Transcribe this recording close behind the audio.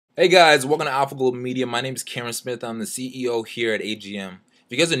Hey guys, welcome to Alpha Global Media. My name is Cameron Smith. I'm the CEO here at AGM. If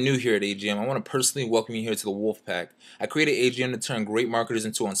you guys are new here at AGM, I want to personally welcome you here to the Wolf Pack. I created AGM to turn great marketers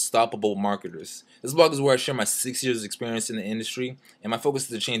into unstoppable marketers. This blog is where I share my 6 years of experience in the industry, and my focus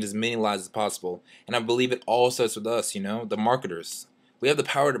is to change as many lives as possible. And I believe it all starts with us, the marketers. We have the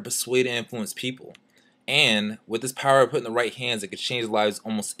power to persuade and influence people. And with this power put in the right hands, it could change lives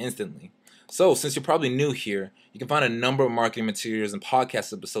almost instantly. So, since you're probably new here, you can find a number of marketing materials and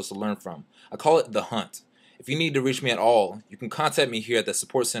podcast episodes to learn from. I call it The Hunt. If you need to reach me at all, you can contact me here at the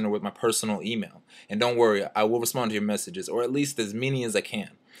support center with my personal email. And don't worry, I will respond to your messages, or at least as many as I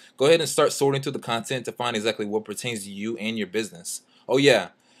can. Go ahead and start sorting through the content to find exactly what pertains to you and your business. Oh yeah,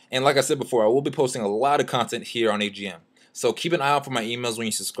 and like I said before, I will be posting a lot of content here on AGM. So keep an eye out for my emails when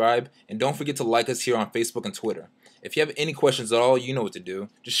you subscribe, and don't forget to like us here on Facebook and Twitter. If you have any questions at all, you know what to do.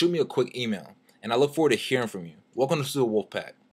 Just shoot me a quick email, and I look forward to hearing from you. Welcome to the Wolfpack.